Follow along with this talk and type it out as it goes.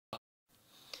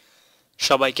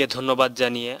সবাইকে ধন্যবাদ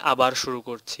জানিয়ে আবার শুরু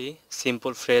করছি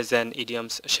সিম্পল ফ্রেজ অ্যান্ড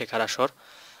ইডিয়মস শেখার আসর।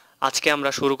 আজকে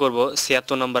আমরা শুরু করব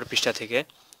 ৭৬ নম্বর পৃষ্ঠা থেকে।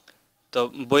 তো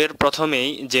বইয়ের প্রথমেই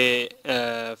যে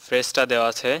ফ্রেজটা দেওয়া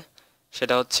আছে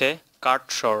সেটা হচ্ছে কাট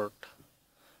শর্ট।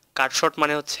 কাট শর্ট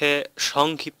মানে হচ্ছে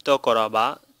সংক্ষিপ্ত করা বা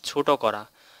ছোট করা।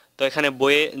 তো এখানে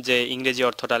বইয়ে যে ইংরেজি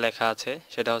অর্থটা লেখা আছে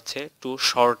সেটা হচ্ছে টু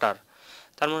শর্টার,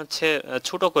 তার মানে হচ্ছে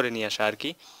ছোট করে নিয়ে আসা আর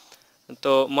কি।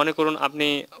 তো মনে করুন আপনি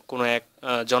কোনো এক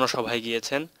জনসভায়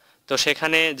গিয়েছেন, তো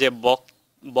সেখানে যে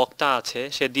বক্তা আছে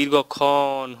সে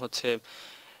দীর্ঘক্ষণ হচ্ছে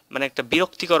মানে একটা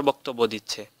বিরক্তিকর বক্তব্য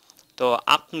দিচ্ছে। তো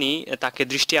আপনি তাকে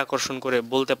দৃষ্টি আকর্ষণ করে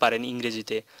বলতে পারেন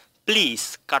ইংরেজিতে, please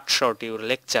cut short your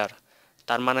lecture.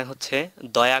 তার মানে হচ্ছে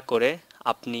দয়া করে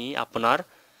আপনি আপনার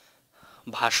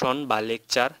ভাষণ বা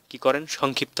লেকচার কি করেন,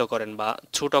 সংক্ষিপ্ত করেন বা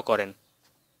ছোট করেন।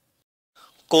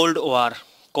 কোল্ড ওয়ার,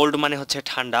 কোল্ড মানে হচ্ছে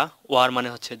ঠান্ডা, ওয়ার মানে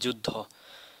হচ্ছে যুদ্ধ।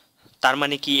 তার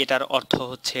মানে কি এটার অর্থ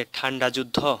হচ্ছে ঠান্ডা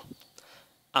যুদ্ধ?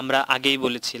 আমরা আগেই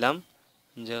বলেছিলাম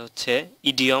যে হচ্ছে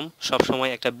ইডিয়ম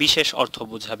সবসময় একটা বিশেষ অর্থ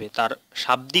বুঝাবে, তার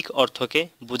শাব্দিক অর্থকে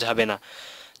বুঝাবে না।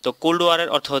 তো কোল্ড ওয়ারের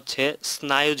অর্থ হচ্ছে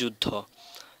স্নায়ুযুদ্ধ।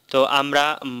 তো আমরা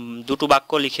দুটো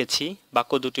বাক্য লিখেছি,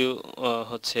 বাক্য দুটি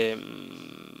হচ্ছে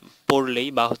পড়লেই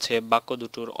বা হচ্ছে বাক্য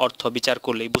দুটোর অর্থ বিচার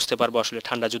করলেই বুঝতে পারবো আসলে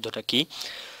ঠান্ডা যুদ্ধটা কি।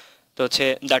 তো হচ্ছে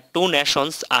the two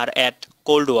Nations R at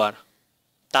cold war,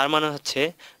 তার মানে হচ্ছে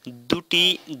দুটি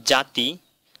জাতি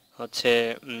হচ্ছে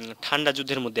ঠান্ডা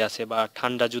যুদ্ধের মধ্যে আছে বা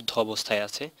ঠান্ডা যুদ্ধ অবস্থায়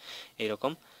আছে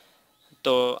এইরকম।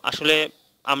 তো আসলে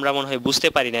আমরা মনে হয় বুঝতে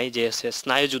পারি নাই যে হচ্ছে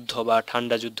স্নায়ুযুদ্ধ বা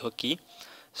ঠান্ডা যুদ্ধ কি।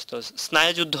 তো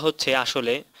স্নায়ুযুদ্ধ হচ্ছে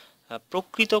আসলে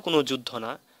প্রকৃত কোনো যুদ্ধ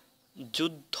না,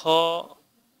 যুদ্ধ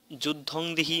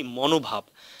যুদ্ধংদেহী মনোভাব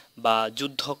বা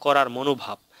যুদ্ধ করার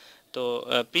মনোভাব। তো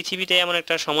পৃথিবীতে এমন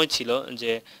একটা সময় ছিল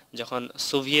যে যখন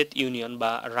সোভিয়েত ইউনিয়ন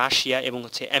বা রাশিয়া এবং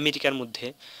হচ্ছে আমেরিকার মধ্যে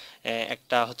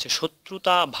একটা হচ্ছে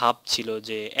শত্রুতা ভাব ছিল,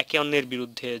 যে একে অন্যের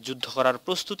বিরুদ্ধে যুদ্ধ করার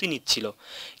প্রস্তুতি নিচ্ছিল,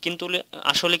 কিন্তু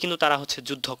আসলে কিন্তু তারা হচ্ছে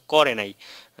যুদ্ধ করে নাই।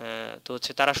 তো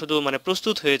হচ্ছে তারা শুধু মানে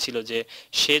প্রস্তুত হয়েছিল যে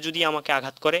সে যদি আমাকে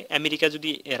আঘাত করে, আমেরিকা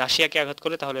যদি রাশিয়াকে আঘাত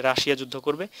করে তাহলে রাশিয়া যুদ্ধ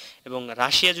করবে, এবং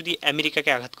রাশিয়া যদি আমেরিকাকে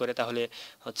আঘাত করে তাহলে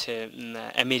হচ্ছে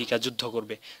আমেরিকা যুদ্ধ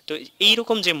করবে। তো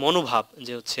এইরকম যে মনোভাব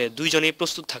যে হচ্ছে দুইজনেই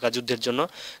প্রস্তুত থাকা যুদ্ধের জন্য,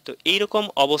 তো এইরকম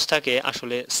অবস্থাকে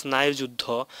আসলে স্নায়ুযুদ্ধ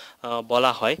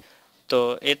বলা হয়। তো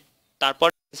এর তারপর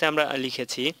আমরা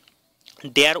লিখেছি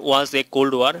দেয়ার ওয়াজ এ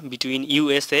cold war between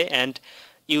USA and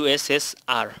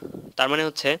USSR. তার মানে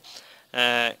হচ্ছে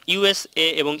ইউএসএ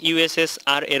এবং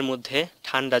ইউএসএসআর এর মধ্যে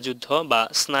ঠান্ডা যুদ্ধ বা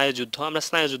স্নায়ুযুদ্ধ, আমরা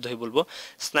স্নায়ুযুদ্ধই বলবো,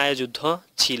 স্নায়ুযুদ্ধ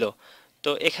ছিল।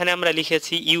 তো এখানে আমরা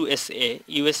লিখেছি ইউএসএ,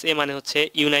 ইউএসএ মানে হচ্ছে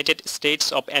ইউনাইটেড স্টেটস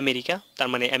অফ আমেরিকা, তার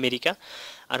মানে আমেরিকা।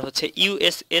 আর হচ্ছে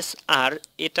ইউএসএসআর,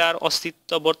 এটার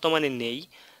অস্তিত্ব বর্তমানে নেই।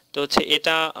 তো হচ্ছে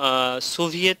এটা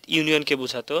সোভিয়েত ইউনিয়নকে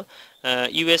বোঝাতো।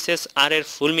 ইউএসএসআর এর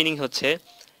ফুল মিনিং হচ্ছে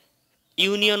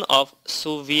ইউনিয়ন অফ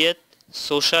সোভিয়েত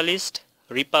সোশ্যালিস্ট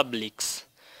রিপাবলিকস।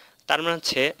 তার মানে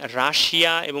হচ্ছে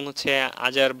রাশিয়া এবং হচ্ছে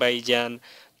আজারবাইজান,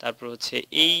 তারপর হচ্ছে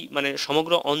এই মানে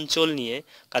সমগ্র অঞ্চল নিয়ে,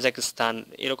 কাজাকিস্তান,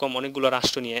 এরকম অনেকগুলো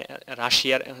রাষ্ট্র নিয়ে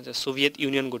রাশিয়ার সোভিয়েত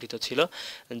ইউনিয়ন গঠিত ছিল,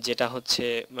 যেটা হচ্ছে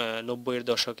 ৯০-এর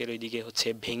দশকের ওই দিকে হচ্ছে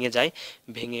ভেঙে যায়,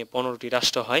 ভেঙে ১৫টি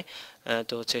রাষ্ট্র হয়।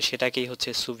 তো হচ্ছে সেটাকেই হচ্ছে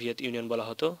সোভিয়েত ইউনিয়ন বলা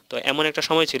হতো। তো এমন একটা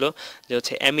সময় ছিল যে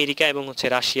হচ্ছে আমেরিকা এবং হচ্ছে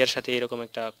রাশিয়ার সাথে এরকম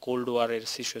একটা কোল্ড ওয়ারের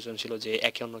সিচুয়েশন ছিল, যে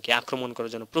একে অন্যকে আক্রমণ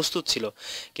করার জন্য প্রস্তুত ছিল,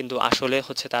 কিন্তু আসলে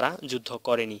হচ্ছে তারা যুদ্ধ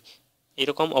করেনি।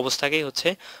 এরকম অবস্থাকেই হচ্ছে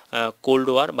কোল্ড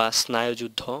ওয়ার বা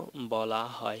স্নায়ুযুদ্ধ বলা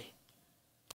হয়।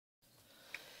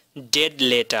 Dead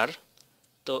letter.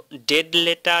 তো ডেড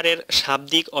লেটারের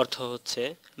শাব্দিক অর্থ হচ্ছে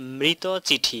মৃত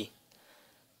চিঠি।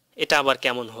 এটা আবার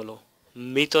কেমন হলো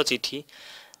মৃত চিঠি?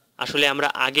 আসলে আমরা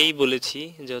আগেই বলেছি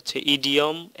যে হচ্ছে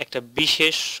ইডিয়ম একটা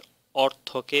বিশেষ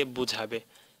অর্থকে বুঝাবে।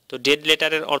 তো ডেড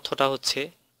লেটারের অর্থটা হচ্ছে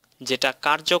যেটা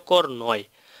কার্যকর নয়,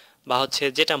 বা হচ্ছে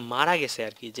যেটা মারা গেছে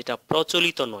আর কি, যেটা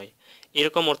প্রচলিত নয়,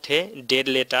 এরকম অর্থে ডেড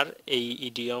লেটার এই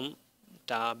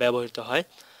ইডিয়মটা ব্যবহৃত হয়।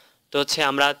 তো হচ্ছে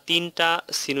আমরা তিনটা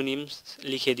সিনোনিমস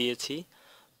লিখে দিয়েছি।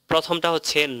 প্রথমটা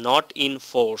হচ্ছে নট ইন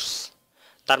ফোর্স,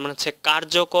 তার মানে হচ্ছে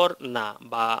কার্যকর না,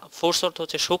 বা ফোর্স অর্থ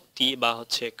হচ্ছে শক্তি বা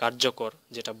হচ্ছে কার্যকর,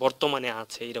 যেটা বর্তমানে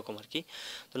আছে এরকম আর কি।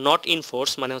 তো নট ইন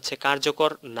ফোর্স মানে হচ্ছে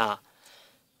কার্যকর না।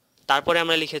 তারপরে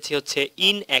আমরা লিখেছি হচ্ছে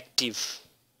ইনঅ্যাক্টিভ।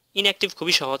 ইনঅ্যাক্টিভ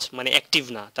খুবই সহজ, মানে অ্যাক্টিভ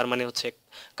না, তার মানে হচ্ছে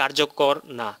কার্যকর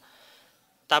না।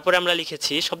 তারপরে আমরা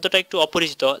লিখেছি শব্দটা একটু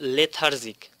অপরিচিত,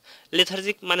 লেথার্জিক।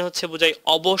 লেথার্জিক মানে হচ্ছে বোঝায়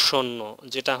অবসন্ন,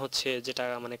 যেটা হচ্ছে যেটা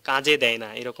মানে কাজে দেয় না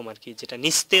এরকম আর কি, যেটা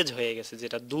নিস্তেজ হয়ে গেছে,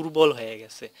 যেটা দুর্বল হয়ে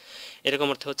গেছে, এরকম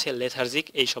অর্থে হচ্ছে লেথার্জিক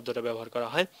এই শব্দটা ব্যবহার করা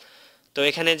হয়। তো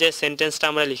এখানে যে সেন্টেন্সটা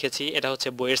আমরা লিখেছি এটা হচ্ছে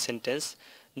বইয়ের sentence,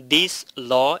 this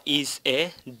law is a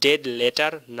dead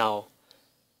letter নাও।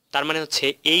 তার মানে হচ্ছে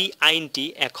এই আইনটি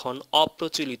এখন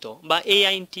অপ্রচলিত বা এই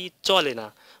আইনটি চলে না,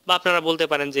 বা আপনারা বলতে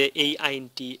পারেন যে এই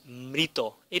আইনটি মৃত,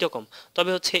 এরকম।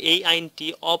 তবে হচ্ছে এই আইনটি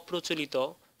অপ্রচলিত,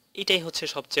 এটাই হচ্ছে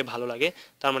সবচেয়ে ভালো লাগে।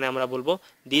 তার মানে আমরা বলবো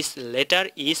this letter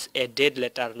is a dead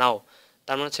letter নাও।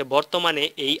 তার মানে হচ্ছে বর্তমানে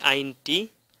এই আইনটি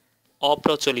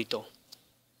অপ্রচলিত।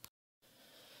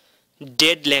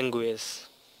 ডেড ল্যাঙ্গুয়েজ,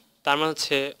 তার মানে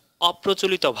হচ্ছে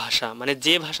অপ্রচলিত ভাষা, মানে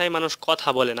যে ভাষায় মানুষ কথা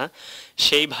বলে না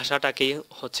সেই ভাষাটাকেই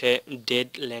হচ্ছে ডেড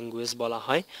ল্যাঙ্গুয়েজ বলা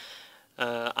হয়।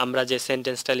 আমরা যে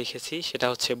সেন্টেন্সটা লিখেছি সেটা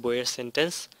হচ্ছে বইয়ের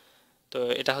সেন্টেন্স। তো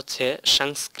এটা হচ্ছে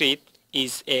সংস্কৃত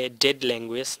ইজ এ ডেড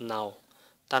ল্যাঙ্গুয়েজ নাও।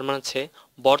 তার মানে হচ্ছে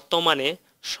বর্তমানে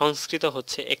সংস্কৃত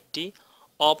হচ্ছে একটি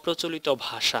অপ্রচলিত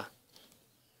ভাষা।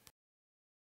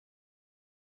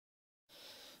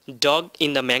 ডগ ইন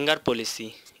দ্য ম্যাঙ্গার পলিসি,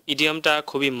 ইডিয়মটা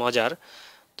খুবই মজার।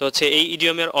 তো হচ্ছে এই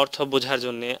ইডিয়মের অর্থ বোঝার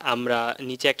জন্য আমরা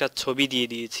নিচে একটা ছবি দিয়ে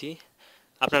দিয়েছি।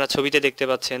 আপনারা ছবিতে দেখতে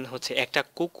পাচ্ছেন হচ্ছে একটা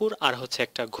কুকুর আর হচ্ছে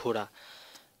একটা ঘোড়া।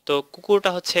 তো কুকুরটা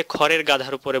হচ্ছে খড়ের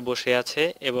গাধার উপরে বসে আছে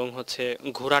এবং হচ্ছে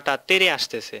ঘোড়াটা তেড়ে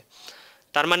আসতেছে।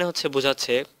 তার মানে হচ্ছে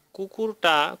বোঝাচ্ছে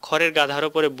কুকুরটা খড়ের গাধার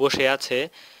উপরে বসে আছে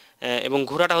এবং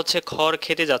ঘোড়াটা হচ্ছে খড়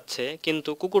খেতে যাচ্ছে, কিন্তু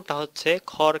কুকুরটা হচ্ছে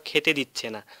খড় খেতে দিচ্ছে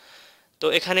না। তো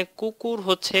এখানে কুকুর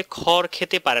হচ্ছে খড়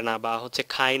খেতে পারে না বা হচ্ছে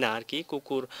খায় না আর কি।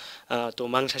 কুকুর তো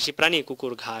মাংসাশী প্রাণী,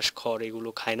 কুকুর ঘাস খড় এগুলো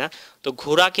খায় না। তো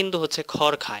ঘোড়া কিন্তু হচ্ছে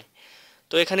খড় খায়।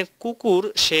 তো এখানে কুকুর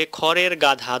সে খড়ের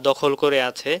গাধা দখল করে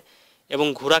আছে এবং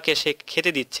ঘোড়াকে সে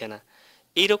খেতে দিচ্ছে না।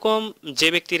 এইরকম যে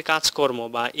ব্যক্তির কাজকর্ম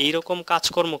বা এইরকম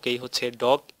কাজকর্মকেই হচ্ছে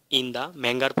ডগ ইন দ্য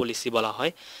ম্যাঙ্গার পলিসি বলা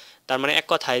হয়। তার মানে এক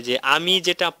কথায় যে আমি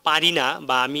যেটা পারি না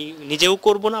বা আমি নিজেও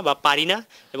করব না বা পারি না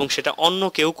এবং সেটা অন্য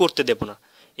কেউ করতে দেব না,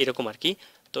 এরকম আর কি।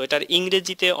 তো এটার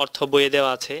ইংরেজিতে অর্থ বইয়ে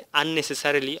দেওয়া আছে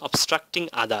আননেসেসারিলি অবস্ট্রাক্টিং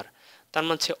আদার। তার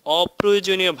মানে হচ্ছে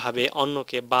অপ্রয়োজনীয়ভাবে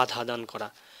অন্যকে বাধা দান করা।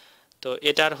 তো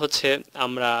এটার হচ্ছে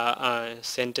আমরা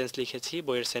সেন্টেন্স লিখেছি,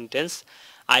 বইয়ের sentence,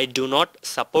 I do not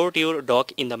support your dog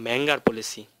in the ম্যাঙ্গার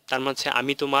policy. তার মানে হচ্ছে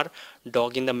আমি তোমার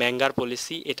ডগ ইন দ্য ম্যাঙ্গার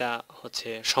পলিসি এটা হচ্ছে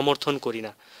সমর্থন করি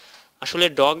না। আসলে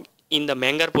ডগ ইন দ্য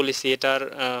ম্যাঙ্গার পলিসি এটার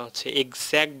হচ্ছে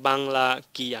এক্স্যাক্ট বাংলা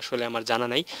কি আসলে আমার জানা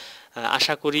নাই।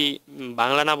 আশা করি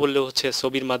বাংলা না বললেও হচ্ছে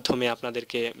ছবির মাধ্যমে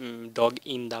আপনাদেরকে ডগ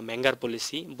ইন দ্য ম্যাঙ্গার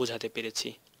পলিসি বোঝাতে পেরেছি।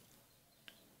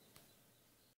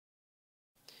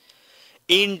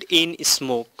 এন্ড ইন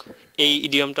স্মোক, এই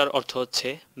ইডিয়মটার অর্থ হচ্ছে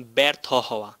ব্যর্থ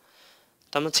হওয়া।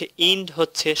 তার মানে হচ্ছে ইন্ড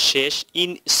হচ্ছে শেষ,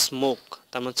 ইন স্মোক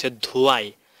তার মানে হচ্ছে ধোঁয়ায়।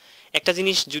 একটা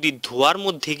জিনিস যদি ধোঁয়ার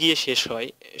মধ্যে গিয়ে শেষ হয়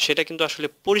সেটা কিন্তু আসলে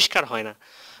পরিষ্কার হয় না।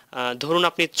 ধরুন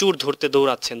আপনি চোর ধরতে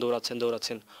দৌড়াচ্ছেন দৌড়াচ্ছেন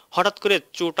দৌড়াচ্ছেন, হঠাৎ করে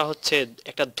চোরটা হচ্ছে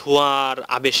একটা ধোঁয়ার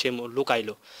আবেশে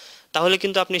লুকাইলো, তাহলে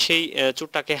কিন্তু আপনি সেই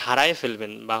চোরটাকে হারায়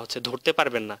ফেলবেন বা হচ্ছে ধরতে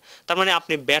পারবেন না। তার মানে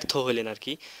আপনি ব্যর্থ হলেন আর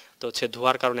কি। তো হচ্ছে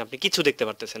ধোঁয়ার কারণে আপনি কিছু দেখতে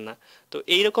পারতেছেন না। তো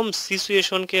এইরকম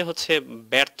সিচুয়েশনকে হচ্ছে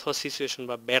ব্যর্থ সিচুয়েশন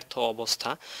বা ব্যর্থ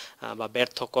অবস্থা বা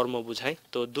ব্যর্থ কর্ম বোঝায়।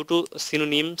 তো দুটো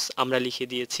সিনোনিমস আমরা লিখে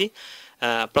দিয়েছি।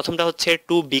 প্রথমটা হচ্ছে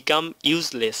টু বিকাম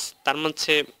ইউজলেস, তার মানে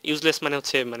হচ্ছে ইউজলেস মানে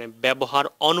হচ্ছে মানে ব্যবহার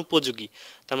অনুপযোগী,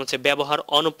 তার মানে হচ্ছে ব্যবহার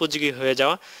অনুপযোগী হয়ে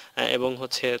যাওয়া। এবং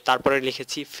হচ্ছে তারপরে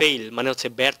লিখেছি ফেইল মানে হচ্ছে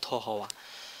ব্যর্থ হওয়া।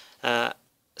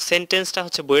 সেন্টেন্সটা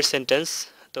হচ্ছে বইয়ের সেন্টেন্স।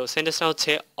 তো সেন্টেন্সটা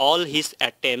হচ্ছে all his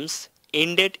attempts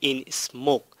ended in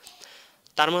smoke.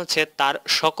 তার মানে হচ্ছে তার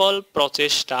সকল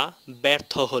প্রচেষ্টা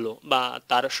ব্যর্থ হলো বা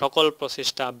তার সকল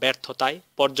প্রচেষ্টা ব্যর্থতায়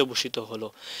পর্যবসিত হলো,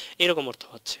 এরকম অর্থ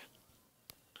হচ্ছে।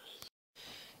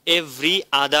 এভরি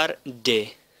আদার ডে,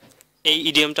 এই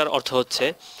ইডিয়মটার অর্থ হচ্ছে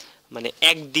মানে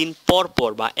একদিন পর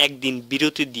পর বা একদিন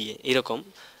বিরতি দিয়ে এরকম।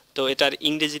 তো এটার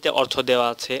ইংরেজিতে অর্থ দেওয়া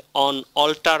আছে অন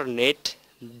অল্টারনেট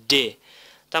ডে,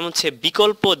 তার হচ্ছে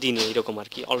বিকল্প দিনে এরকম আর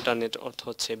কি। অল্টারনেট অর্থ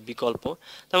হচ্ছে বিকল্প,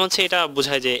 তার হচ্ছে এটা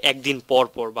বোঝায় যে একদিন পর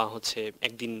পর বা হচ্ছে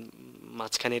একদিন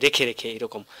মাঝখানে রেখে রেখে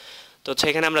এরকম। তো হচ্ছে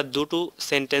এখানে আমরা দুটো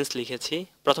সেন্টেন্স লিখেছি।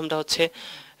 প্রথমটা হচ্ছে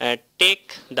take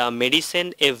the medicine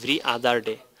every other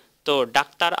day. তো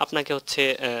ডাক্তার আপনাকে হচ্ছে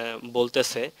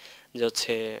বলতেছে যে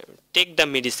হচ্ছে টেক দ্য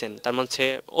মেডিসিন, তার মানে হচ্ছে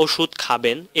ওষুধ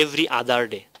খাবেন এভরি আদার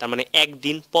ডে, তার মানে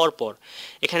একদিন পর পর।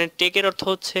 এখানে টেকের অর্থ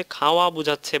হচ্ছে খাওয়া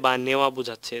বোঝাচ্ছে বা নেওয়া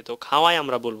বোঝাচ্ছে। তো খাওয়াই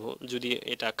আমরা বলবো, যদি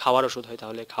এটা খাওয়ার ওষুধ হয়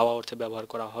তাহলে খাওয়া অর্থে ব্যবহার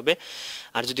করা হবে।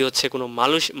 আর যদি হচ্ছে কোনো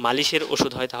মালিশের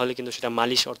ওষুধ হয় তাহলে কিন্তু সেটা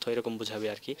মালিশ অর্থ এরকম বোঝাবে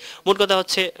আর কি। মোট কথা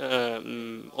হচ্ছে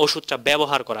ওষুধটা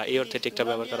ব্যবহার করা, এই অর্থে টেকটা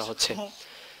ব্যবহার করা হচ্ছে।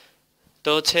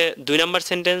 তো হচ্ছে 2 নাম্বার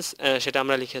সেন্টেন্স, সেটা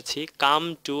আমরা লিখেছি come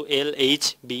to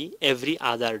LHB every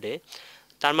other day.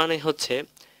 তার মানে হচ্ছে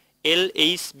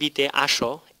LHB তে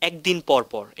আসো একদিন পর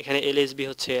পর। এখানে LHB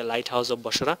হচ্ছে লাইট হাউস অফ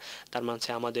বসরা, তার মানে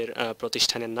হচ্ছে আমাদের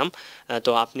প্রতিষ্ঠানের নাম।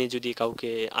 তো আপনি যদি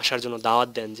কাউকে আসার জন্য দাওয়াত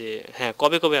দেন যে হ্যাঁ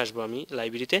কবে কবে আসবো আমি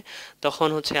লাইব্রেরিতে, তখন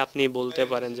হচ্ছে আপনি বলতে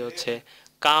পারেন যে হচ্ছে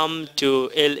come to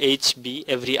LHB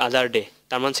every other day,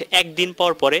 তার মানে হচ্ছে একদিন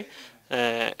পর পরে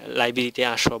লাইব্রেরিতে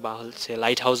আসো বা হচ্ছে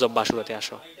লাইট হাউস অফ বাসুরাতে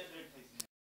আসো।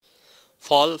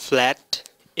 ফল ফ্ল্যাট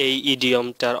এই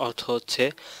ইডিয়মটার অর্থ হচ্ছে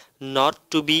নট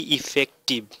টু বি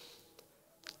ইফেক্টিভ।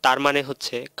 তার মানে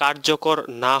হচ্ছে কার্যকর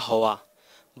না হওয়া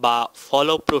বা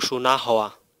ফলপ্রসূ না হওয়া,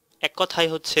 এক কথায়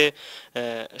হচ্ছে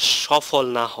সফল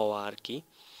না হওয়া আর কি।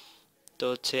 তো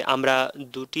হচ্ছে আমরা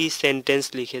দুটি সেন্টেন্স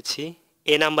লিখেছি।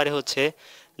 এ নাম্বারে হচ্ছে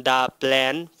the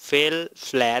plan fail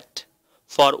flat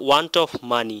for want of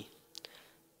money.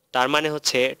 তার মানে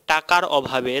হচ্ছে টাকার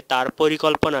অভাবে তার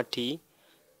পরিকল্পনাটি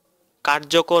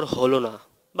কার্যকর হলো না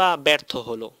বা ব্যর্থ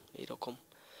হলো এরকম।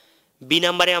 বি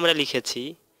নাম্বারে আমরা লিখেছি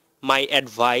my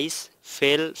advice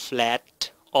fail flat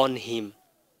on him.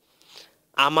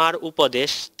 আমার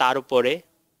উপদেশ তার উপরে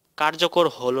কার্যকর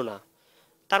হলো না,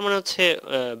 তার মানে হচ্ছে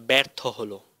ব্যর্থ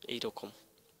হলো এইরকম।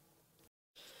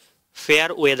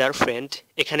 ফেয়ার ওয়েদার ফ্রেন্ড,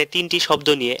 এখানে তিনটি শব্দ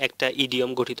নিয়ে একটা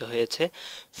ইডিয়ম গঠিত হয়েছে।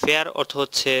 ফেয়ার অর্থ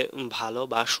হচ্ছে ভালো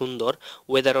বা সুন্দর,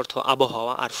 ওয়েদার অর্থ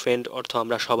আবহাওয়া, আর ফ্রেন্ড অর্থ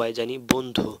আমরা সবাই জানি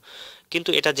বন্ধু। কিন্তু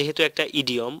এটা যেহেতু একটা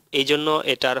ইডিয়ম, এই জন্য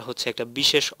এটার হচ্ছে একটা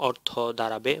বিশেষ অর্থ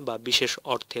দাঁড়াবে বা বিশেষ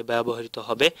অর্থে ব্যবহৃত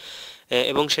হবে,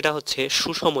 এবং সেটা হচ্ছে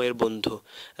সুসময়ের বন্ধু।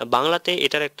 বাংলাতে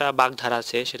এটার একটা বাগধারা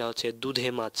আছে, সেটা হচ্ছে দুধে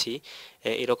মাছি,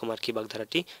 এরকম আর কি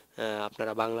বাগধারাটি।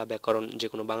 আপনারা বাংলা ব্যাকরণ, যে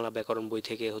কোনো বাংলা ব্যাকরণ বই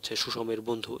থেকে হচ্ছে সুসময়ের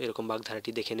বন্ধু এরকম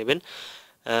বাগধারাটি দেখে নেবেন।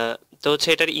 তো হচ্ছে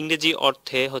এটার ইংরেজি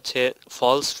অর্থে হচ্ছে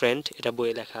ফলস ফ্রেন্ড, এটা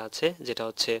বইয়ে লেখা আছে, যেটা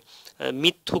হচ্ছে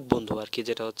মিথ্যুক বন্ধু আর কি,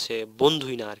 যেটা হচ্ছে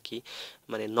বন্ধুই না আর কি,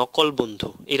 মানে নকল বন্ধু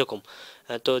এরকম।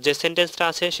 তো যে সেন্টেন্সটা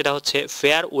আছে সেটা হচ্ছে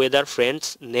fair weather friends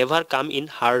never come in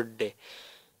hard day.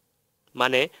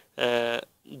 মানে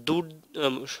দূর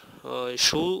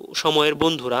সুসময়ের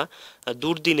বন্ধুরা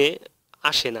দুর্দিনে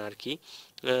আসে না আর কি।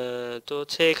 তো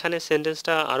হচ্ছে এখানে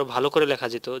সেন্টেন্সটা আরও ভালো করে লেখা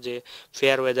যেত যে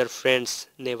fair weather friends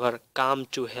never come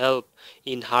to help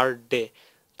in hard day.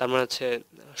 তার মানে হচ্ছে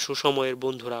সুসময়ের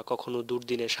বন্ধুরা কখনো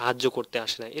দুর্দিনে সাহায্য করতে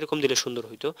আসে না, এরকম দিলে সুন্দর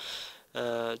হইতো।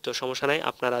 তো সমস্যা নাই,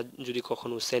 আপনারা যদি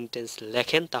কখনো সেন্টেন্স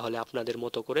লেখেন তাহলে আপনাদের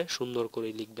মতো করে সুন্দর করে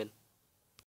লিখবেন।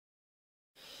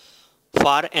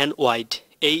 ফার অ্যান্ড ওয়াইড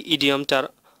এই ইডিয়মটার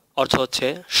অর্থ হচ্ছে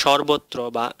সর্বত্র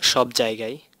বা সব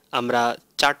জায়গায়। আমরা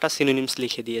চারটা সিনোনিমস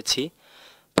লিখে দিয়েছি।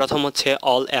 প্রথম হচ্ছে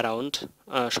অল অ্যারাউন্ড,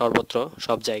 সর্বত্র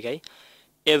সব জায়গায়।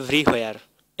 এভরিহোয়ার,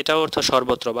 এটাও অর্থ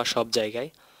সর্বত্র বা সব জায়গায়।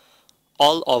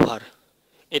 অল ওভার,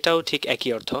 এটাও ঠিক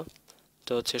একই অর্থ।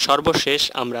 তো হচ্ছে সর্বশেষ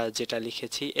আমরা যেটা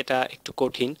লিখেছি এটা একটু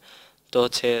কঠিন, তো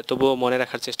হচ্ছে তবুও মনে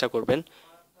রাখার চেষ্টা করবেন।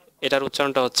 এটার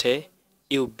উচ্চারণটা হচ্ছে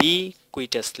ইউ বি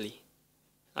কুইটাসলি।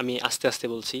 আমি আস্তে আস্তে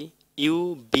বলছি, ইউ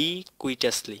বি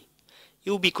কুইটাসলি,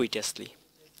 ইউ বি কুইটাসলি।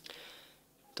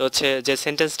 তো হচ্ছে যে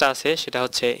সেন্টেন্সটা আছে সেটা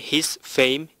হচ্ছে his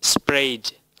fame spread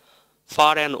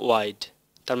fur and wide.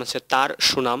 তার মানে তার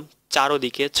সুনাম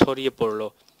চারোদিকে ছড়িয়ে পড়লো।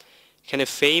 এখানে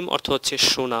ফেম অর্থ হচ্ছে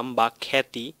সুনাম বা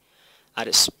খ্যাতি, আর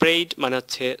স্প্রেড মানে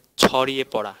হচ্ছে ছড়িয়ে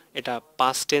পড়া, এটা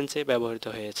পাস্ট টেন্সে ব্যবহৃত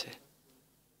হয়েছে।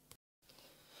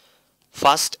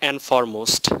 ফার্স্ট অ্যান্ড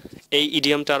ফরমোস্ট এই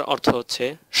ইডিয়মটার অর্থ হচ্ছে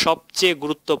সবচেয়ে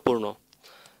গুরুত্বপূর্ণ।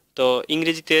 তো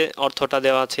ইংরেজিতে অর্থটা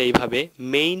দেওয়া আছে এইভাবে,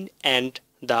 main and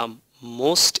the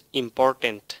most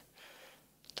important.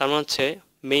 তার মানে হচ্ছে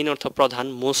মেইন অর্থ প্রধান,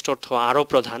 মোস্ট অর্থ আরও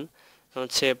প্রধান,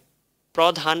 হচ্ছে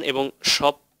প্রধান এবং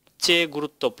সবচেয়ে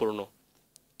গুরুত্বপূর্ণ।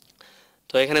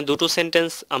 তো এখানে দুটো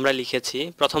সেন্টেন্স আমরা লিখেছি।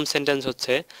 প্রথম সেন্টেন্স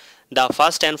হচ্ছে the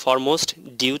first and foremost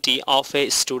duty of a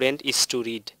student is to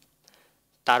read.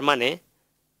 তার মানে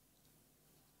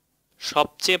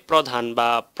সবচেয়ে প্রধান বা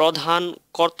প্রধান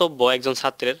কর্তব্য একজন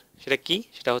ছাত্রের সেটা কি,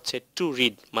 সেটা হচ্ছে টু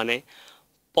রিড মানে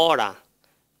পড়া।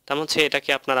 তার হচ্ছে এটাকে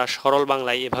আপনারা সরল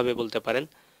বাংলায় এভাবে বলতে পারেন,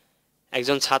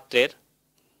 একজন ছাত্রের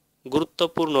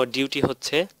গুরুত্বপূর্ণ ডিউটি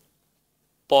হচ্ছে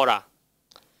পড়া।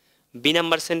 বি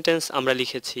নাম্বার সেন্টেন্স আমরা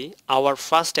লিখেছি our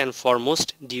first and foremost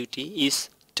duty is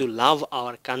two love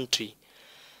our country.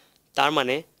 তার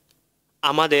মানে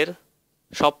আমাদের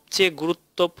সবচেয়ে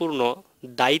গুরুত্বপূর্ণ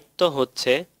দায়িত্ব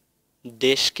হচ্ছে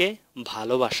দেশকে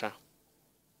ভালোবাসা।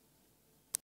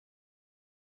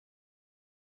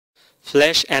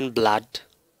 Flash and blood,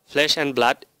 flash and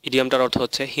blood ইডিয়মটার অর্থ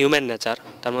হচ্ছে হিউম্যান নেচার,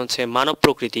 তার মানে হচ্ছে মানব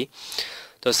প্রকৃতি।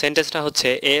 তো সেন্টেন্সটা হচ্ছে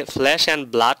এ flash and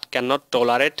blood can not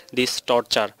tolerate this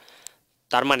torture.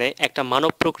 তার মানে একটা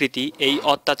মানব প্রকৃতি এই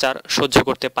অত্যাচার সহ্য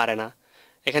করতে পারে না।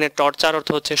 এখানে টর্চার অর্থ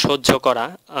হচ্ছে সহ্য করা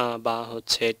বা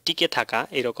হচ্ছে টিকে থাকা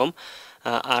এরকম,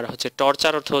 আর হচ্ছে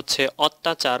টর্চার অর্থ হচ্ছে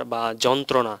অত্যাচার বা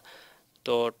যন্ত্রণা।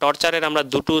 তো টর্চারের আমরা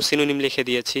দুটো সিনোনিম লিখে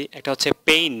দিয়েছি, একটা হচ্ছে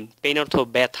পেইন, পেইন অর্থ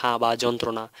ব্যথা বা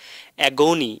যন্ত্রণা।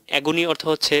 অ্যাগোনি, অ্যাগোনি অর্থ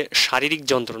হচ্ছে শারীরিক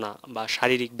যন্ত্রণা বা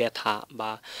শারীরিক ব্যথা বা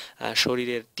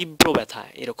শরীরের তীব্র ব্যথা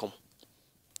এরকম।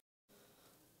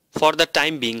 For the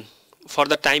time being, for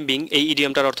the time being এই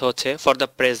ইডিয়মটার অর্থ হচ্ছে ফর দ্য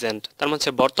প্রেজেন্ট, তার মানে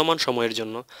হচ্ছে বর্তমান সময়ের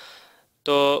জন্য।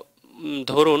 তো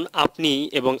ধরুন আপনি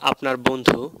এবং আপনার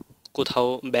বন্ধু কোথাও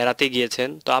বেড়াতে গিয়েছেন,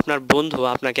 তো আপনার বন্ধু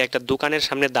আপনাকে একটা দোকানের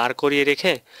সামনে দাঁড় করিয়ে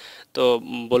রেখে তো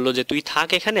বলল যে তুই থাক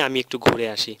এখানে, আমি একটু ঘুরে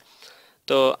আসি।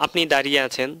 তো আপনি দাঁড়িয়ে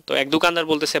আছেন, তো এক দোকানদার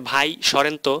বলতেছে ভাই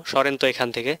সরেন তো এখান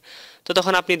থেকে। তো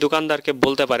তখন আপনি দোকানদারকে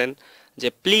বলতে পারেন যে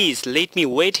please let me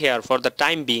wait here for the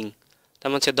time being. তার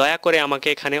মানে হচ্ছে দয়া করে আমাকে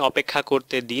এখানে অপেক্ষা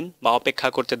করতে দিন বা অপেক্ষা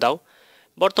করতে দাও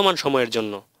বর্তমান সময়ের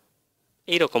জন্য,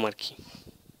 এইরকম আর কি।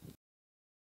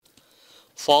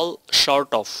 Fall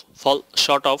short of, fall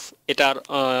short of এটার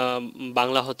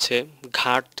বাংলা হচ্ছে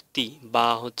ঘাটতি বা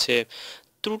হচ্ছে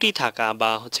ত্রুটি থাকা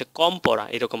বা হচ্ছে কম পড়া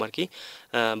এরকম আর কি,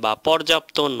 বা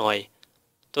পর্যাপ্ত নয়।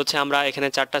 তো হচ্ছে আমরা এখানে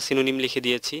চারটা সিনোনিম লিখে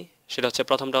দিয়েছি। সেটা হচ্ছে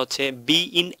প্রথমটা হচ্ছে be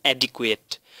in adequate,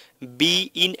 be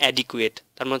in adequate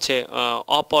তার মানে হচ্ছে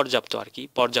অপর্যাপ্ত আর কি,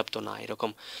 পর্যাপ্ত না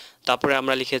এরকম। তারপরে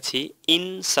আমরা লিখেছি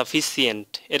ইনসাফিসিয়েন্ট,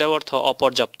 এটার অর্থ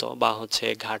অপর্যাপ্ত বা হচ্ছে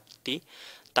ঘাটতি।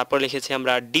 তারপর লিখেছি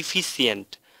আমরা ডিফিসিয়েন্ট।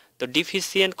 তো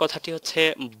ডিফিসিয়েন্ট কথাটি হচ্ছে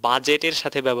বাজেটের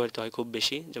সাথে ব্যবহৃত হয় খুব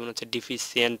বেশি, যেমন হচ্ছে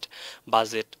ডিফিসিয়েন্ট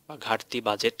বাজেট বা ঘাটতি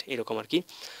বাজেট এরকম আর কি।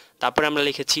 তারপরে আমরা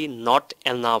লিখেছি নট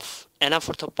এনাফ, এনাফ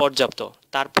অর্থ পর্যাপ্ত,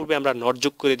 তার পূর্বে আমরা নট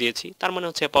যোগ করে দিয়েছি, তার মানে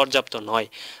হচ্ছে পর্যাপ্ত নয়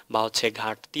বা হচ্ছে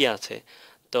ঘাটতি আছে।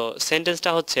 তো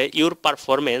সেন্টেন্সটা হচ্ছে your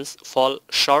performance fall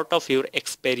short of your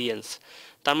experience.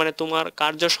 তার মানে তোমার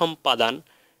কার্য সম্পাদন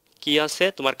কি আছে,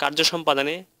 তোমার কার্য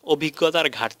সম্পাদনে অভিজ্ঞতার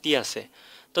ঘাটতি আছে।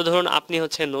 তো ধরুন আপনি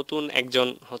হচ্ছে নতুন একজন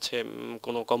হচ্ছে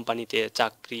কোনো কোম্পানিতে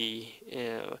চাকরি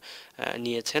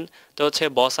নিয়েছেন। তো হচ্ছে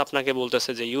বস আপনাকে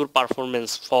বলতেছে যে your performance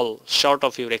fall short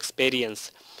of your experience.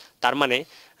 তার মানে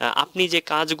আপনি যে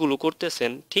কাজগুলো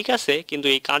করতেছেন ঠিক আছে, কিন্তু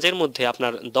এই কাজের মধ্যে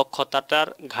আপনার দক্ষতাটার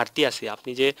ঘাটতি আছে,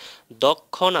 আপনি যে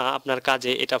দক্ষ না আপনার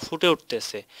কাজে, এটা ফুটে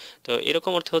উঠতেছে। তো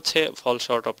এরকম অর্থে হচ্ছে ফল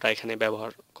শর্ট অফটা এখানে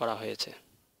ব্যবহার করা হয়েছে।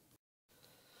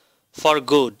 ফর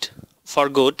গুড, ফর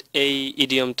গুড এই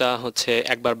ইডিয়মটা হচ্ছে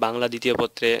একবার বাংলা দ্বিতীয়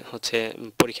পত্রে হচ্ছে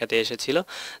পরীক্ষাতে এসেছিল।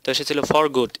 তো এসেছিল ফর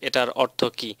গুড, এটার অর্থ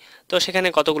কি। তো সেখানে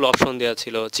কতগুলো অপশন দেওয়া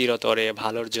ছিল, চিরতরে,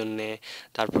 ভালোর জন্যে,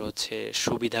 তারপর হচ্ছে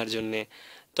সুবিধার জন্যে।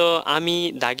 তো আমি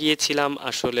দাগিয়েছিলাম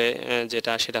আসলে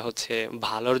যেটা সেটা হচ্ছে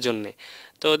ভালোর জন্যে।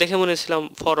 তো দেখে মনে হচ্ছিলাম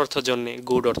ফর অর্থ জন্যে,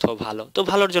 গুড অর্থ ভালো, তো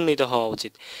ভালোর জন্যই তো হওয়া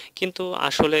উচিত। কিন্তু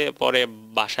আসলে পরে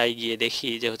বাসায় গিয়ে দেখি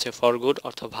যে হচ্ছে ফর গুড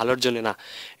অর্থ ভালোর জন্য না,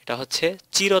 এটা হচ্ছে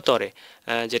চিরতরে,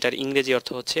 যেটার ইংরেজি অর্থ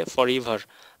হচ্ছে ফর ইভার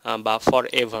বা ফর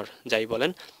এভার যাই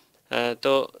বলেন।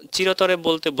 তো চিরতরে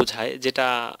বলতে বোঝায় যেটা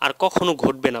আর কখনো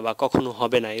ঘটবে না বা কখনো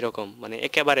হবে না এরকম, মানে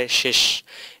একেবারে শেষ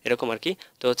এরকম আর কি।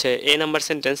 তো হচ্ছে এ number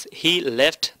sentence, he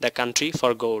left the country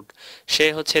for good, সে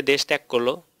হচ্ছে দেশ ত্যাগ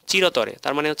করলো চিরতরে,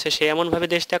 তার মানে হচ্ছে সে এমনভাবে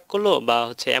দেশ ত্যাগ করলো বা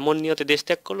হচ্ছে এমন নিয়তে দেশ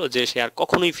ত্যাগ করলো যে সে আর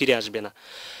কখনোই ফিরে আসবে না।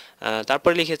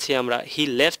 তারপরে লিখেছি আমরা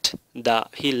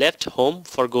he left home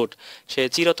for good, সে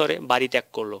চিরতরে বাড়ি ত্যাগ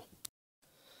করলো।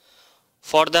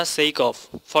 For the সেইক of,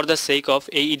 for the সেইক of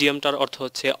এই ইডিয়মটার অর্থ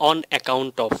হচ্ছে অন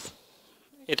অ্যাকাউন্ট অফ।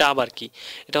 এটা আবার কি,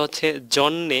 এটা হচ্ছে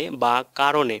জন্যে বা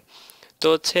কারণে। তো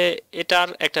হচ্ছে এটার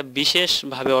একটা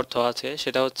বিশেষভাবে অর্থ আছে,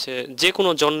 সেটা হচ্ছে যে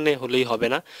কোনো জন্যে হলেই হবে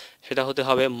না, সেটা হতে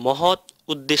হবে মহৎ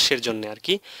উদ্দেশ্যের জন্য আর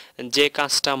কি। যে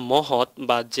কাজটা মহৎ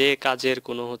বা যে কাজের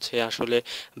কোনো হচ্ছে আসলে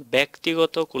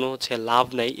ব্যক্তিগত কোনো হচ্ছে লাভ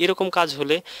নাই এরকম কাজ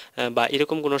হলে বা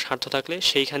এরকম কোনো স্বার্থ থাকলে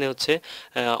সেইখানে হচ্ছে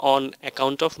অন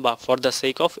অ্যাকাউন্ট অফ বা ফর দ্য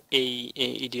সেক অফ এই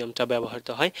ইডিয়মটা ব্যবহৃত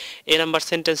হয়। এ নাম্বার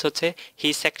সেন্টেন্স হচ্ছে হি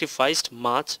sacrificed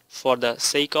much for the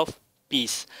sake of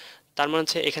piece. তার মানে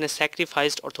হচ্ছে এখানে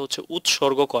স্যাক্রিফাইসড অর্থ হচ্ছে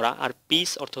উৎসর্গ করা, আর পিস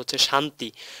অর্থ হচ্ছে শান্তি।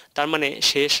 তার মানে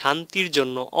সে শান্তির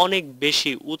জন্য অনেক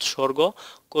বেশি উৎসর্গ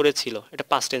করেছিল, এটা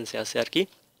পাস্ট টেন্সে আছে আর কি।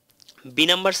 বি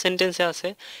নাম্বার সেন্টেন্সে আছে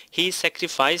হি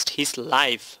sacrificed his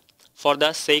life for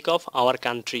the sake of our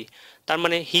country. তার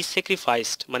মানে হি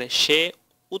স্যাক্রিফাইসড মানে সে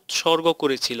উৎসর্গ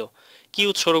করেছিল, কি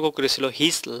উৎসর্গ করেছিল,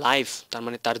 হিজ লাইফ তার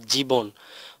মানে তার জীবন,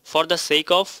 for the sake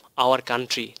of our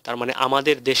country তার মানে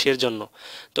আমাদের দেশের জন্য।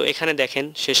 তো এখানে দেখেন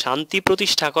সে শান্তি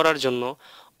প্রতিষ্ঠা করার জন্য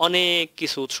অনেক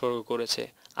কিছু উৎসর্গ করেছে।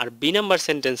 আর বি নাম্বার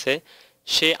সেন্টেন্সে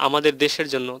সে আমাদের দেশের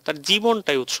জন্য তার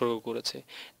জীবনটাই উৎসর্গ করেছে।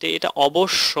 তো এটা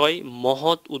অবশ্যই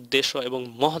মহৎ উদ্দেশ্য এবং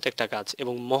মহৎ একটা কাজ,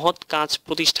 এবং মহৎ কাজ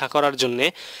প্রতিষ্ঠা করার জন্যে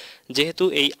যেহেতু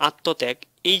এই আত্মত্যাগ,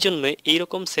 এই জন্য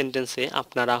এইরকম সেন্টেন্সে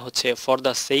আপনারা হচ্ছে ফর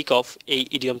দ্য সেক অফ এই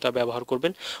ইডিয়মটা ব্যবহার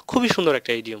করবেন। খুবই সুন্দর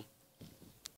একটা idiom.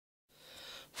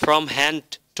 From hand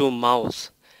to mouth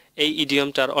এই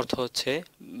ইডিয়মটার অর্থ হচ্ছে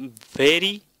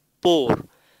ভেরি পোর,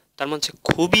 তার মানে হচ্ছে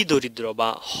খুবই দরিদ্র বা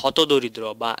হতদরিদ্র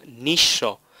বা নিঃস্ব।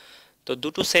 তো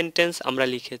দুটো সেন্টেন্স আমরা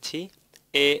লিখেছি,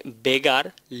 এ বেগার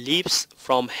lives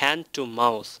from hand to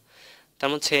mouth, তার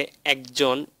মানে হচ্ছে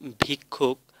একজন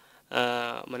ভিক্ষুক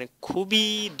মানে খুবই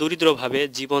দরিদ্রভাবে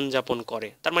জীবনযাপন করে।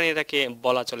 তার মানে এটাকে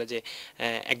বলা চলে যে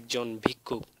একজন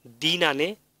ভিক্ষুক দিন আনে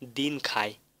দিন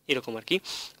খায়, এরকম আর কি।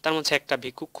 তার মধ্যে একটা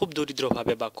ভিক্ষুক খুব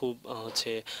দরিদ্রভাবে বা খুব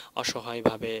হচ্ছে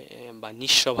অসহায়ভাবে বা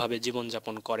নিঃস্বভাবে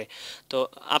জীবনযাপন করে। তো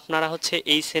আপনারা হচ্ছে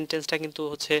এই সেন্টেন্সটা কিন্তু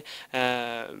হচ্ছে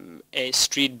এই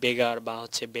স্ট্রিট বেগার বা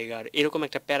হচ্ছে বেগার এরকম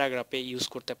একটা প্যারাগ্রাফে ইউজ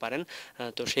করতে পারেন।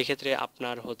 তো সেই ক্ষেত্রে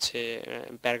আপনার হচ্ছে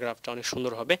প্যারাগ্রাফটা অনেক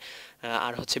সুন্দর হবে।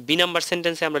 আর হচ্ছে বি নাম্বার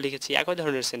সেন্টেন্সে আমরা লিখেছি একই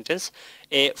ধরনের sentence,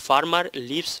 a farmer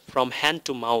lives from hand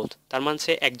to mouth. তার মানে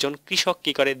হচ্ছে একজন কৃষক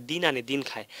কি করে, দিন আনে দিন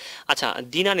খায়। আচ্ছা,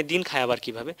 দিন আনে দিন খায় আবার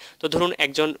কিভাবে? তো ধরুন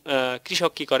একজন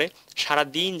কৃষক কি করে, সারা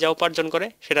দিন যা উপার্জন করে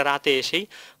সেটা রাতে এসেই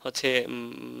হচ্ছে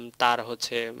তার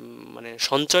হচ্ছে মানে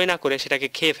সঞ্চয় না করে সেটাকে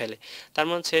খেয়ে ফেলে। তার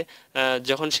মানে হচ্ছে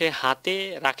যখন সে হাতে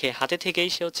রাখে, হাতে থেকেই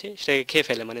সে হচ্ছে সেটাকে খেয়ে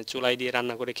ফেলে, মানে চুলায় দিয়ে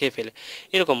রান্না করে খেয়ে ফেলে।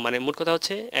 এরকম মানে মোট কথা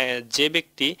হচ্ছে যে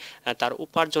ব্যক্তি তার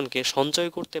উপার্জনকে সঞ্চয়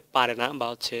করতে পারে না বা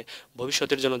হচ্ছে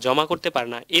ভবিষ্যতের জন্য জমা করতে পারে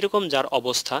না, এরকম যার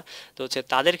অবস্থা, তো হচ্ছে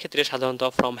তাদের ক্ষেত্রে সাধারণত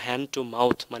ফ্রম হ্যান্ড টু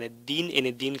মাউথ মানে দিন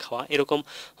এনে দিন খাওয়া এরকম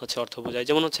হচ্ছে অর্থ বোঝায়।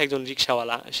 যেমন হচ্ছে একজন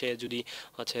রিক্সাওয়ালা, সে যদি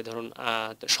হচ্ছে ধরুন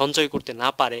সঞ্চয় করতে না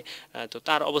পারে, তো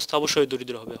তার অবস্থা অবশ্যই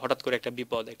দরিদ্র হবে। হঠাৎ করে একটা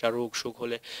বিপদ, একটা রোগ সুখ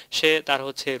হলে সে তার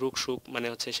হচ্ছে রোগ সুখ মানে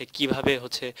হচ্ছে সে কিভাবে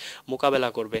হচ্ছে মোকাবেলা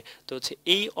করবে। তো হচ্ছে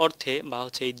এই অর্থে বা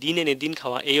হচ্ছে এই দিন এনে দিন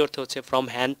খাওয়া এই অর্থে হচ্ছে ফ্রম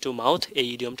হ্যান্ড টু মাউথ এই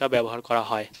ইডিয়মটা ব্যবহার করা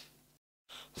হয়।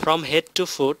 ফ্রম হেড টু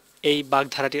ফুট এই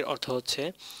বাগধারাটির অর্থ হচ্ছে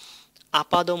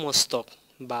আপাদমস্তক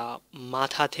বা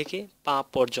মাথা থেকে পা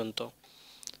পর্যন্ত।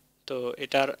 তো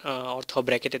এটার অর্থ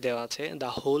ব্র্যাকেটে দেওয়া আছে, দ্য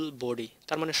হোল বডি,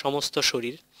 তার মানে সমস্ত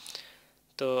শরীর।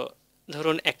 তো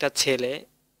ধরুন একটা ছেলে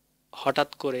হঠাৎ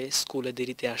করে স্কুলে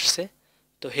দেরিতে আসছে,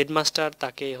 তো হেডমাস্টার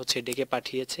তাকে হচ্ছে ডেকে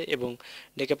পাঠিয়েছে এবং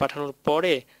ডেকে পাঠানোর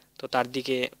পরে তো তার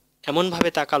দিকে এমনভাবে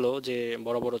তাকালো যে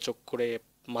বড় বড় চোখ করে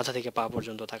মাথা থেকে পা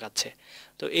পর্যন্ত তাকাচ্ছে।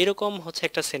 তো এরকম হচ্ছে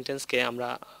একটা সেন্টেন্সকে আমরা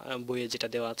বইয়ে যেটা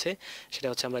দেওয়া আছে সেটা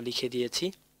হচ্ছে আমরা লিখে দিয়েছি,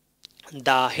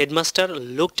 the headmaster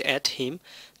looked at him,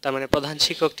 তার মানে প্রধান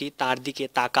শিক্ষকটি তার দিকে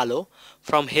তাকালো,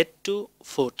 ফ্রম হেড টু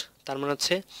ফুট তার মানে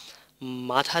হচ্ছে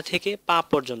মাথা থেকে পা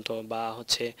পর্যন্ত, বা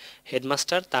হচ্ছে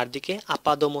হেডমাস্টার তার দিকে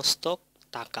আপাদমস্তক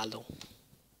তাকালো।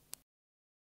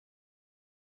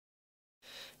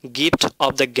 Gift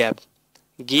of the gap,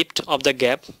 gift of the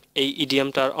gap এই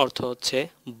ইডিয়ামটার অর্থ হচ্ছে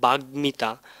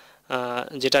বাগ্মিতা,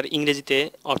 যেটার ইংরেজিতে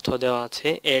অর্থ দেওয়া আছে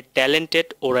এ ট্যালেন্টেড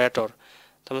ওরেটর।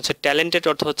 তার হচ্ছে ট্যালেন্টেড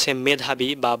অর্থ হচ্ছে মেধাবী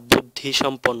বা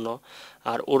বুদ্ধিসম্পন্ন,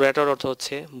 আর ওরেটর অর্থ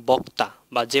হচ্ছে বক্তা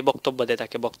বা যে বক্তব্য দেয়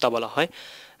তাকে বক্তা বলা হয়।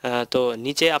 তো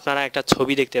নিচে আপনারা একটা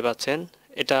ছবি দেখতে পাচ্ছেন,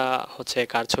 এটা হচ্ছে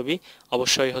কার ছবি?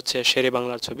 অবশ্যই হচ্ছে শেরে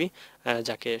বাংলার ছবি,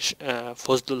 যাকে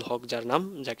ফজলুল হক যার নাম,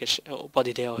 যাকে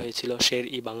উপাধি দেওয়া হয়েছিল শের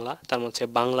ই বাংলা, তার হচ্ছে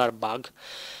বাংলার বাঘ।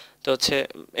 তো হচ্ছে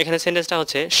এখানে সেন্টেন্সটা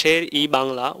হচ্ছে শের ই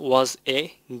বাংলা ওয়াজ a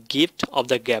gift of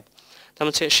the gap. তার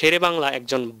হচ্ছে শেরে বাংলা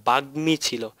একজন বাগ্মী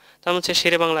ছিল, তার হচ্ছে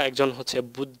শেরে বাংলা একজন হচ্ছে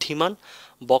বুদ্ধিমান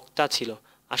বক্তা ছিল।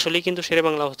 আসলে কিন্তু শেরে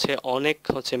বাংলা হচ্ছে অনেক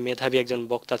হচ্ছে মেধাবী একজন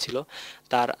বক্তা ছিল।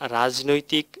 তার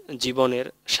রাজনৈতিক জীবনের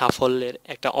সাফল্যের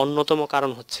একটা অন্যতম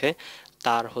কারণ হচ্ছে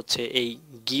তার হচ্ছে এই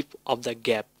গিফট অফ দ্য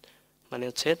গ্যাপ, মানে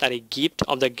হচ্ছে তার এই গিফট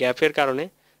অফ দ্য গ্যাপের কারণে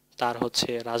তার হচ্ছে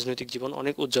রাজনৈতিক জীবন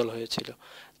অনেক উজ্জ্বল হয়েছিল।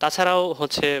 তাছাড়াও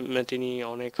হচ্ছে তিনি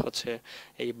অনেক হচ্ছে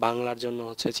এই বাংলার জন্য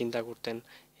হচ্ছে চিন্তা করতেন,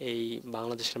 এই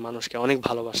বাংলাদেশের মানুষকে অনেক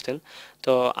ভালোবাসতেন।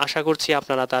 তো আশা করছি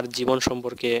আপনারা তার জীবন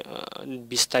সম্পর্কে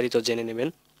বিস্তারিত জেনে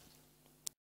নেবেন।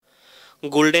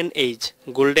 গোল্ডেন এইজ,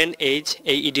 গোল্ডেন এইজ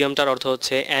এই ইডিয়মটার অর্থ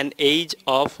হচ্ছে অ্যান এইজ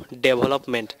অফ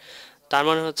ডেভেলপমেন্ট, তার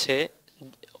মানে হচ্ছে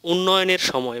উন্নয়নের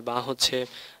সময় বা হচ্ছে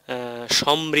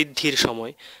সমৃদ্ধির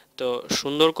সময়। তো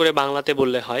সুন্দর করে বাংলাতে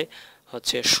বললে হয়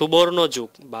হচ্ছে সুবর্ণ যুগ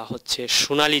বা হচ্ছে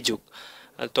সোনালী যুগ।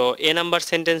 তো এ নাম্বার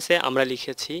সেন্টেন্সে আমরা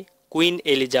লিখেছি queen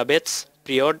এলিজাবেথস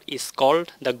period is called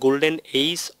the golden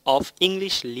age of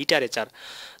English literature.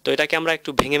 তো এটাকে আমরা একটু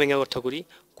ভেঙে ভেঙে অর্থ করি।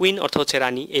 কুইন অর্থ হচ্ছে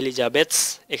রানী, এলিজাবেথস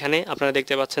এখানে আপনারা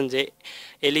দেখতে পাচ্ছেন যে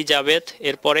এলিজাবেথ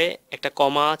এরপরে একটা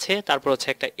কমা আছে, তারপর হচ্ছে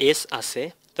একটা এস আছে,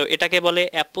 তো এটাকে বলে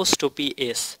অ্যাপোস্ট্রোপি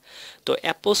এস। তো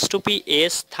অ্যাপোস্ট্রোপি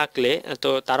এস থাকলে তো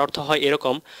তার অর্থ হয়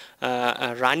এরকম,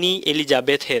 রানী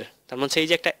এলিজাবেথের, তার মানে এই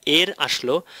যে একটা এর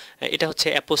আসলো, এটা হচ্ছে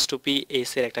অ্যাপোস্ট্রোপি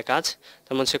এস এর একটা কাজ।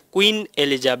 তার মানে হচ্ছে কুইন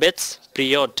এলিজাবেথস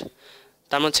পিরিয়ড,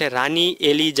 তার মানে হচ্ছে রানী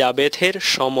এলিজাবেথের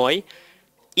সময়,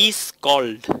 ইজ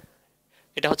কল্ড,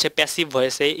 এটা হচ্ছে প্যাসিভ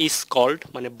ভয়েসে ইজ কল্ড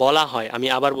মানে বলা হয়, আমি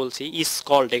আবার বলছি ইজ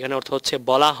কল্ড এখানে অর্থ হচ্ছে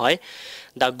বলা হয়,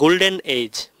 দ্য গোল্ডেন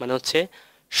এজ মানে হচ্ছে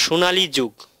সোনালী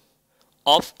যুগ,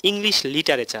 অফ ইংলিশ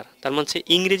লিটারেচার তার মানে হচ্ছে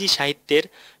ইংরেজি সাহিত্যের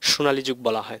সোনালী যুগ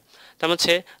বলা হয়। তার মানে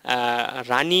হচ্ছে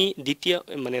রানী দ্বিতীয়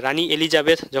মানে রানী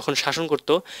এলিজাবেথ যখন শাসন করত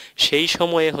সেই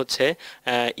সময়ে হচ্ছে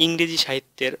ইংরেজি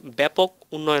সাহিত্যের ব্যাপক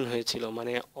উন্নয়ন হয়েছিল,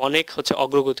 মানে অনেক হচ্ছে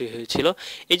অগ্রগতি হয়েছিল,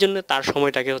 এই জন্য তার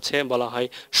সময়টাকে হচ্ছে বলা হয়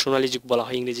সোনালী যুগ বলা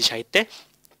হয় ইংরেজি সাহিত্যে।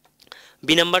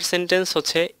 বি নাম্বার সেন্টেন্স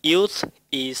হচ্ছে youth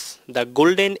is the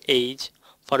golden age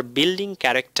for building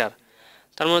character,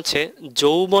 তার মানে হচ্ছে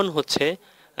যৌবন হচ্ছে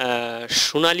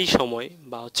সোনালী সময়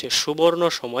বা হচ্ছে সুবর্ণ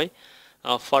সময়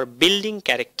ফর বিল্ডিং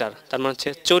ক্যারেক্টার, তার মানে হচ্ছে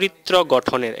চরিত্র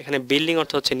গঠনের। এখানে বিল্ডিং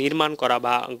অর্থ হচ্ছে নির্মাণ করা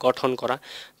বা গঠন করা।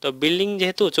 তো বিল্ডিং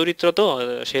যেহেতু চরিত্র, তো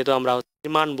সেহেতু আমরা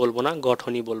নির্মাণ বলবো না,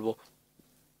 গঠনই বলবো।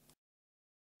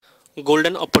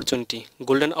 গোল্ডেন অপরচুনিটি,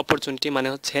 গোল্ডেন অপরচুনিটি মানে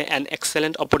হচ্ছে অ্যান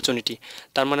এক্সেলেন্ট অপরচুনিটি,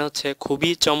 তার মানে হচ্ছে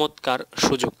খুবই চমৎকার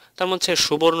সুযোগ, তার মানে হচ্ছে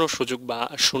সুবর্ণ সুযোগ বা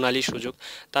সোনালী সুযোগ।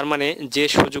 তার মানে যে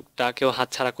সুযোগটা কেউ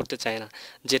হাতছাড়া করতে চায় না,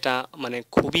 যেটা মানে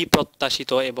খুবই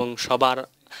প্রত্যাশিত এবং সবার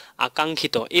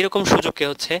আকাঙ্ক্ষিত, এরকম সুযোগকে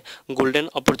হচ্ছে গোল্ডেন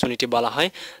অপরচুনিটি বলা হয়।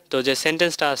 তো যে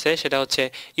সেন্টেন্সটা আছে সেটা হচ্ছে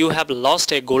you have lost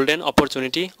A golden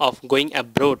opportunity of going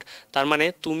abroad, তার মানে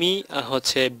তুমি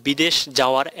হচ্ছে বিদেশ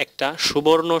যাওয়ার একটা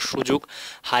সুবর্ণ সুযোগ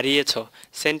হারিয়েছ।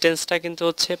 সেন্টেন্সটা কিন্তু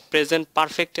হচ্ছে প্রেজেন্ট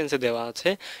পারফেক্ট টেন্সে দেওয়া আছে।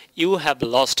 ইউ হ্যাভ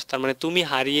লস্ট তার মানে তুমি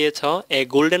হারিয়েছ এ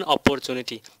গোল্ডেন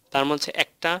অপরচুনিটি, তার মানে হচ্ছে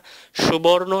একটা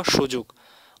সুবর্ণ সুযোগ।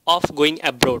 অফ গোয়িং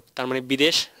অ্যাব্রোড তার মানে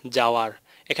বিদেশ যাওয়ার।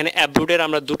 এখানে অ্যাব্রোডের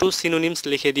আমরা দুটো সিনোনিমস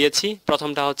লিখে দিয়েছি।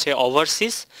 প্রথমটা হচ্ছে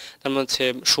ওভারসিস, তার মানে হচ্ছে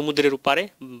সমুদ্রের উপারে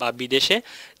বা বিদেশে।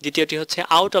 দ্বিতীয়টি হচ্ছে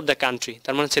আউট অফ দ্য কান্ট্রি,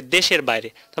 তার মানে হচ্ছে দেশের বাইরে।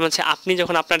 তার মানে হচ্ছে আপনি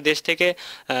যখন আপনার দেশ থেকে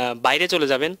বাইরে চলে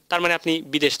যাবেন, তার মানে আপনি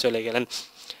বিদেশ চলে গেলেন।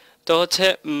 তো হচ্ছে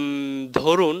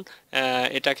ধরুন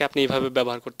এটাকে আপনি এইভাবে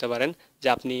ব্যবহার করতে পারেন যে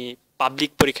আপনি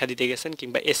পাবলিক পরীক্ষা দিতে গেছেন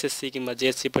কিংবা এসএসসি কিংবা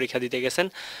জেএসসি পরীক্ষা দিতে গেছেন।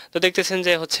 তো দেখতেছেন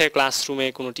যে হচ্ছে ক্লাসরুমে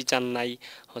কোনো টিচার নাই,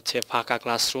 হচ্ছে ফাঁকা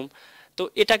ক্লাসরুম। তো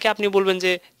এটাকে আপনি বলবেন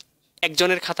যে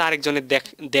একজনের খাতা আরেকজনের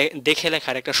দেখে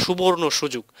লেখার একটা সুবর্ণ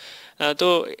সুযোগ। তো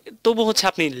তবু হচ্ছে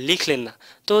আপনি লিখলেন না।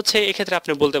 তো হচ্ছে এক্ষেত্রে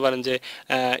আপনি বলতে পারেন যে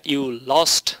you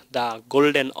lost the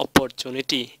golden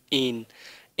opportunity in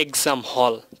exam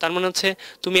হল, তার মানে হচ্ছে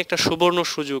তুমি একটা সুবর্ণ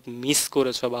সুযোগ মিস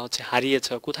করেছো বা হচ্ছে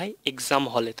হারিয়েছো। কোথায়? এক্সাম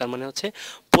হলে, তার মানে হচ্ছে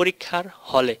পরীক্ষার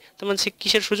হলে। তার মানে হচ্ছে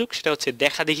কিসের সুযোগ? সেটা হচ্ছে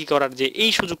দেখা দেখি করার যে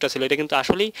এই সুযোগটা ছিল, এটা কিন্তু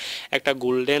আসলেই একটা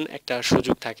গোল্ডেন একটা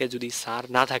সুযোগ থাকে যদি স্যার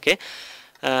না থাকে।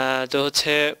 তো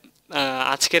হচ্ছে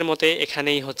আজকের মতে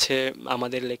এখানেই হচ্ছে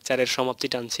আমাদের লেকচারের সমাপ্তি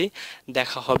টানছি।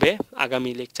 দেখা হবে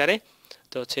আগামী লেকচারে।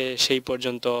 তো হচ্ছে সেই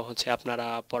পর্যন্ত হচ্ছে আপনারা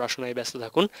পড়াশোনায় ব্যস্ত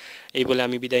থাকুন, এই বলে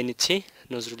আমি বিদায় নিচ্ছি।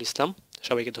 নজরুল ইসলাম,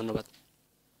 সবাইকে ধন্যবাদ।